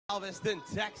Galveston,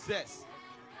 Texas.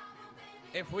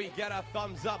 If we get a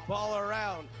thumbs up all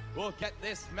around, we'll get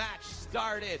this match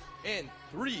started in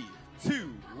 3,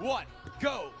 2, 1,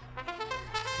 go.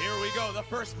 Here we go, the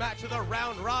first match of the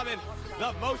round robin.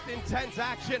 The most intense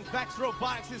action VEX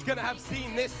Robotics is gonna have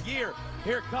seen this year.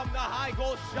 Here come the high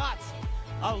goal shots.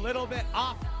 A little bit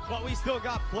off, but we still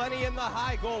got plenty in the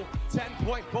high goal.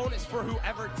 10-point bonus for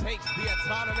whoever takes the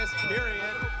autonomous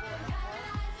period.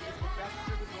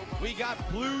 We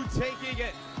got blue taking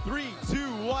it. 3, 2,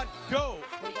 1, go.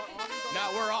 Now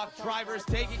we're off, drivers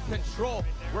taking control.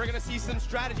 We're gonna see some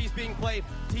strategies being played.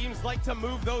 Teams like to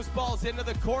move those balls into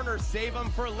the corner, save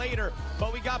them for later.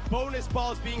 But we got bonus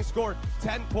balls being scored.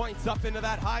 10 points up into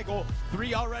that high goal.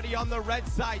 3 already on the red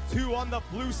side, 2 on the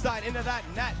blue side into that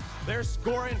net. They're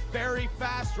scoring very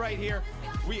fast right here.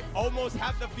 We almost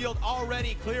have the field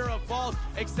already clear of balls,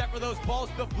 except for those balls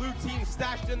the blue team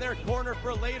stashed in their corner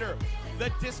for later.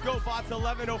 The Disco Bots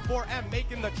 1104M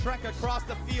making the trek across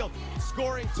the field,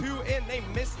 scoring 2 in. They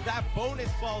missed that bonus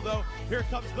ball though. Here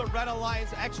comes the Red Alliance,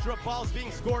 extra balls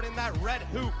being scored in that red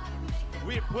hoop.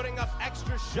 We're putting up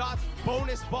extra shots,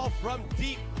 bonus ball from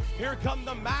deep. Here come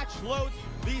the match loads.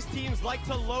 These teams like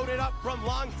to load it up from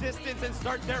long distance and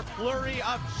start their flurry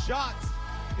of shots.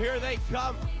 Here they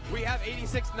come. We have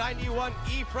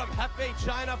 8691E from Hefei,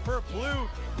 China for blue.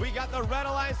 We got the Red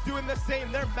Alliance doing the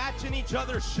same. They're matching each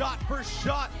other shot for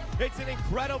shot. It's an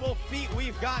incredible feat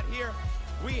we've got here.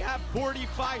 We have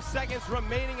 45 seconds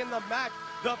remaining in the match.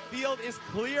 The field is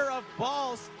clear of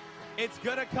balls. It's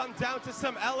gonna come down to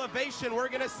some elevation. We're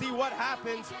gonna see what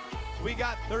happens. We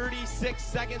got 36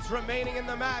 seconds remaining in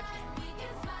the match.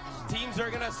 Teams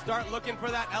are gonna start looking for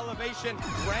that elevation.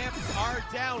 Ramps are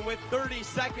down with 30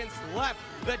 seconds left.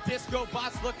 The Disco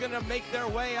Bots looking to make their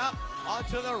way up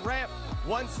onto the ramp.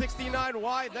 169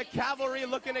 wide, the Cavalry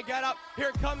looking to get up.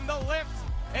 Here come the lifts.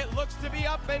 It looks to be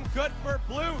up and good for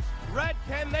blue. Red,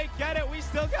 can they get it? We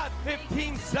still got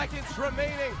 15 seconds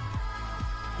remaining.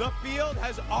 The field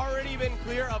has already been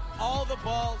clear of all the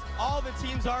balls. All the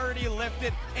teams already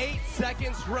lifted. 8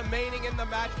 seconds remaining in the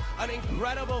match. An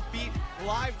incredible feat.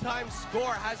 Live time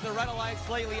score has the Red Alliance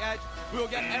slightly edged. We will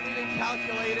get everything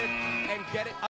calculated and get it